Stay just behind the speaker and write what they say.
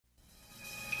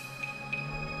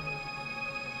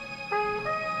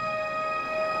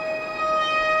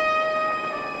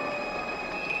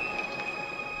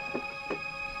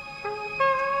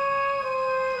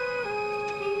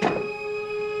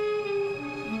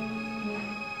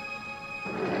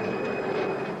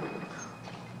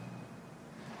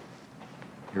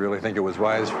You really think it was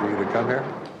wise for you to come here?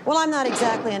 Well, I'm not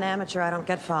exactly an amateur. I don't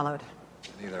get followed.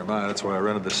 Neither am I. That's why I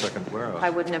rented the second warehouse.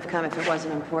 I wouldn't have come if it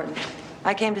wasn't important.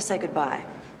 I came to say goodbye.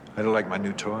 I don't like my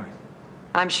new toy.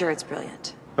 I'm sure it's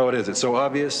brilliant. Oh, it is. It's so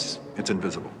obvious, it's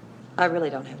invisible. I really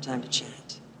don't have time to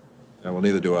chat. Yeah, well,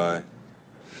 neither do I.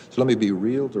 So let me be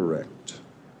real direct.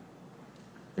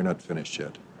 You're not finished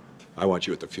yet. I want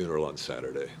you at the funeral on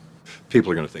Saturday.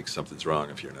 People are going to think something's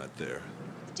wrong if you're not there.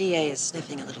 The DA is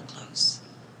sniffing a little close.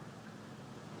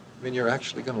 I mean, you're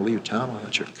actually going to leave town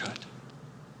without your cut?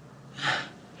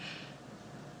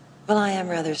 Well, I am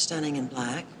rather stunning in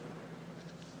black.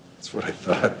 That's what I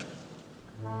thought.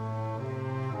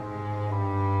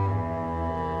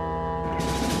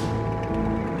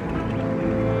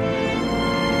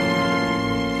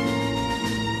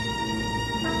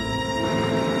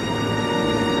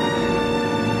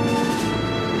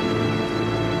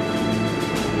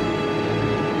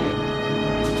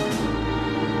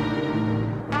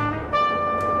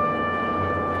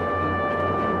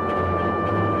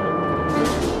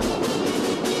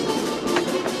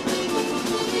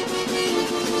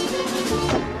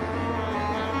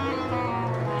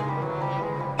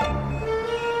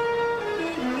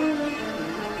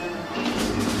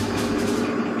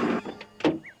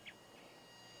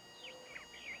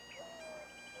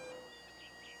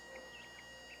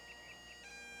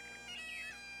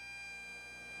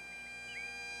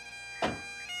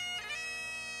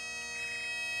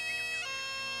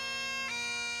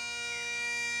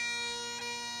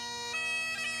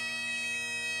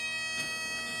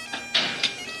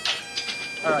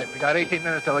 All right, we got 18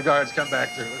 minutes till the guards come back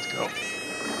through. Let's go.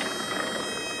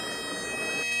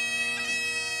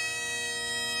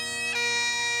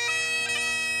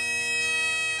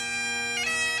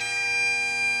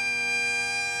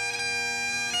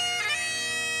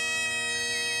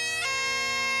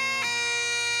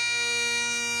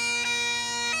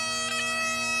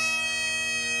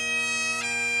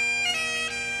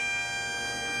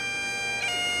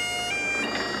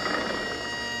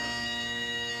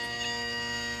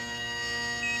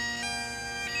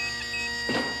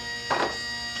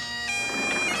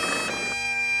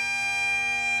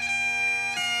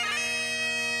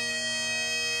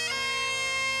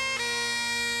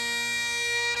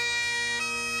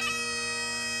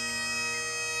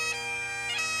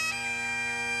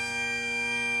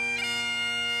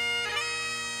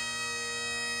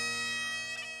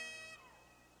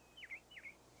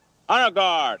 Honor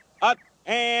guard, up,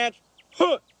 hands,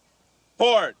 hook,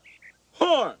 forward,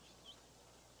 horns.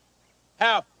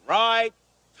 Half right,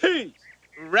 peace,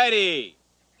 ready,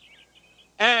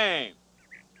 aim.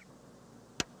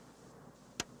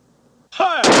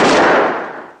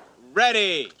 Fire,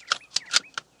 ready,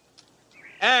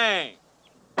 aim.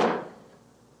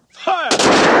 Fire,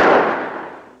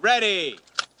 ready,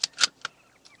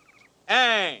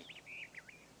 aim.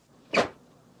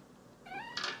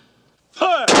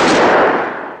 Fire!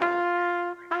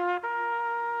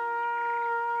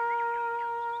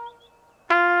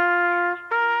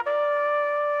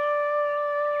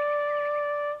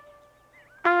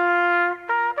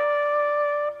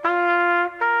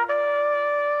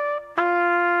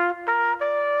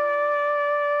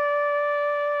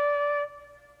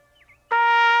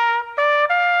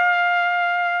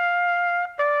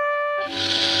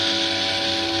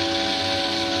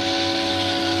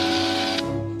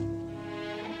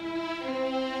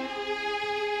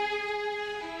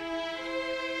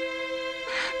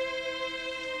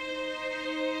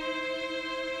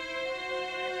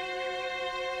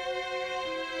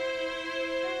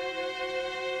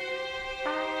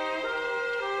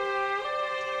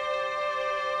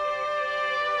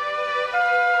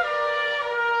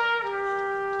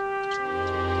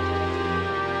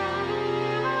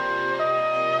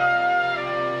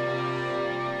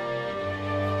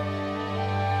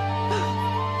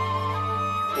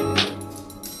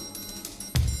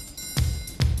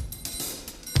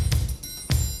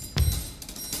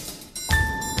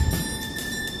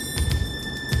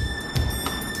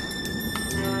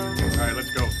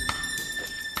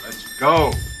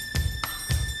 Go.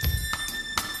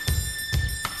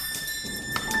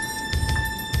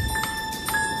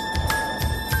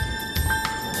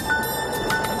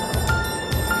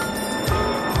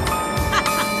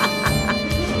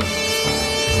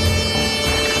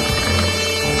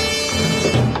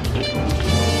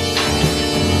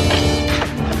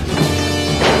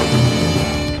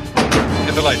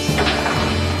 Hit the lights.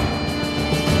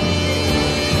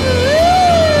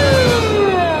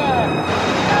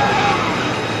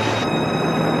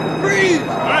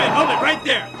 Right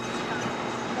there.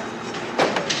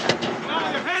 Come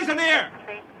on, your hands in the air.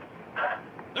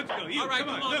 Let's go. You. All right,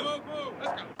 come on. Move.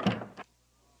 Let's go.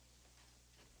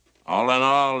 All in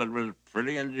all, it was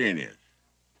pretty ingenious.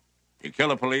 You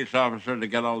kill a police officer to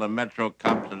get all the Metro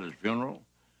cops at his funeral.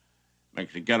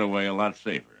 Makes the getaway a lot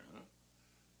safer. Huh?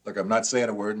 Look, I'm not saying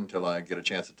a word until I get a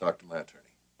chance to talk to my attorney.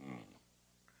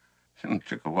 It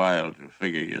took a while to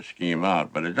figure your scheme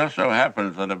out, but it just so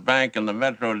happens that a bank in the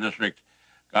Metro District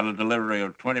got a delivery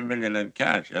of $20 million in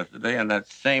cash yesterday, and that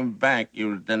same bank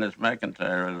used Dennis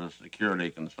McIntyre as a security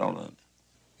consultant.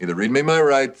 Either read me my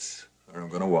rights, or I'm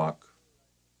going to walk.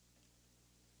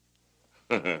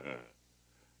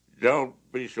 Don't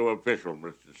be so official,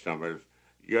 Mr. Summers.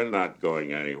 You're not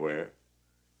going anywhere.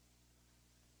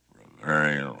 For a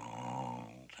very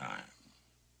long time.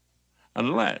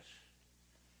 Unless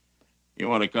you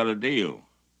want to cut a deal.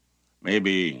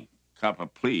 Maybe cop a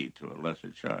plea to a lesser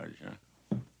charge, huh?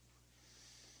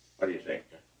 What do you think?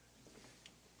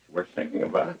 It's worth thinking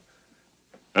about.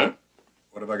 Huh?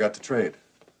 What have I got to trade?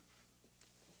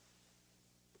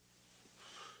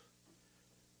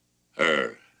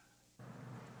 Her.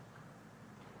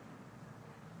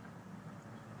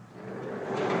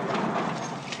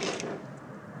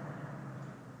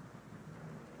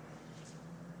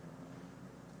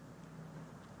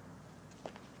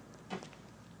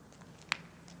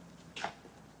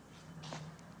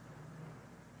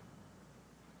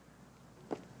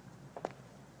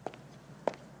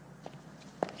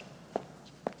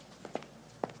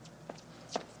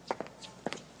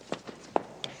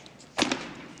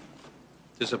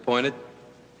 Disappointed?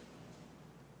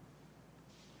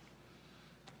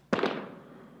 I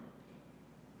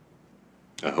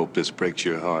hope this breaks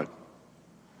your heart.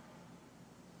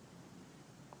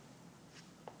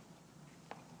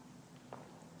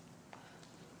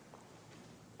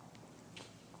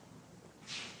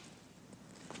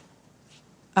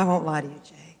 I won't lie to you,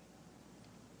 Jay.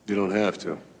 You don't have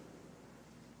to.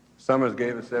 Summers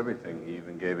gave us everything. He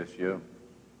even gave us you.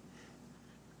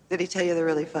 Did he tell you the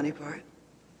really funny part?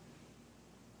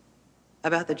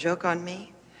 About the joke on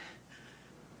me?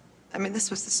 I mean,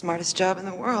 this was the smartest job in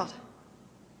the world.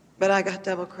 But I got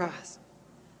double-crossed.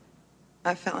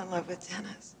 I fell in love with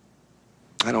Dennis.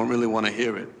 I don't really want to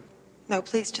hear it. No,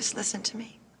 please, just listen to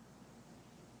me.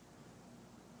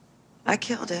 I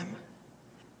killed him.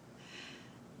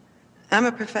 I'm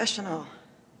a professional.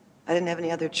 I didn't have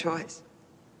any other choice.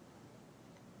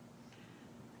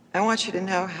 I want you to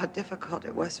know how difficult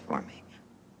it was for me.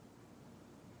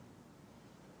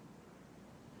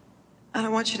 I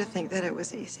don't want you to think that it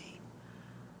was easy.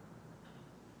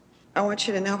 I want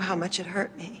you to know how much it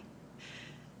hurt me.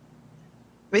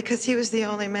 Because he was the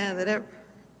only man that ever...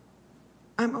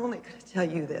 I'm only going to tell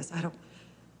you this. I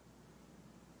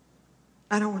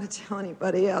don't want to tell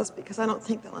anybody else because I don't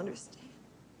think they'll understand.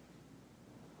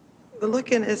 The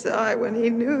look in his eye when he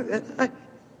knew that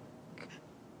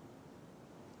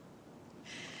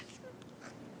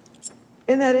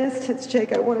In that instance,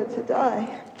 Jake, I wanted to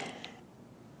die.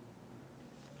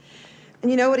 And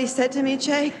you know what he said to me,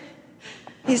 Jake?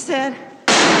 He said,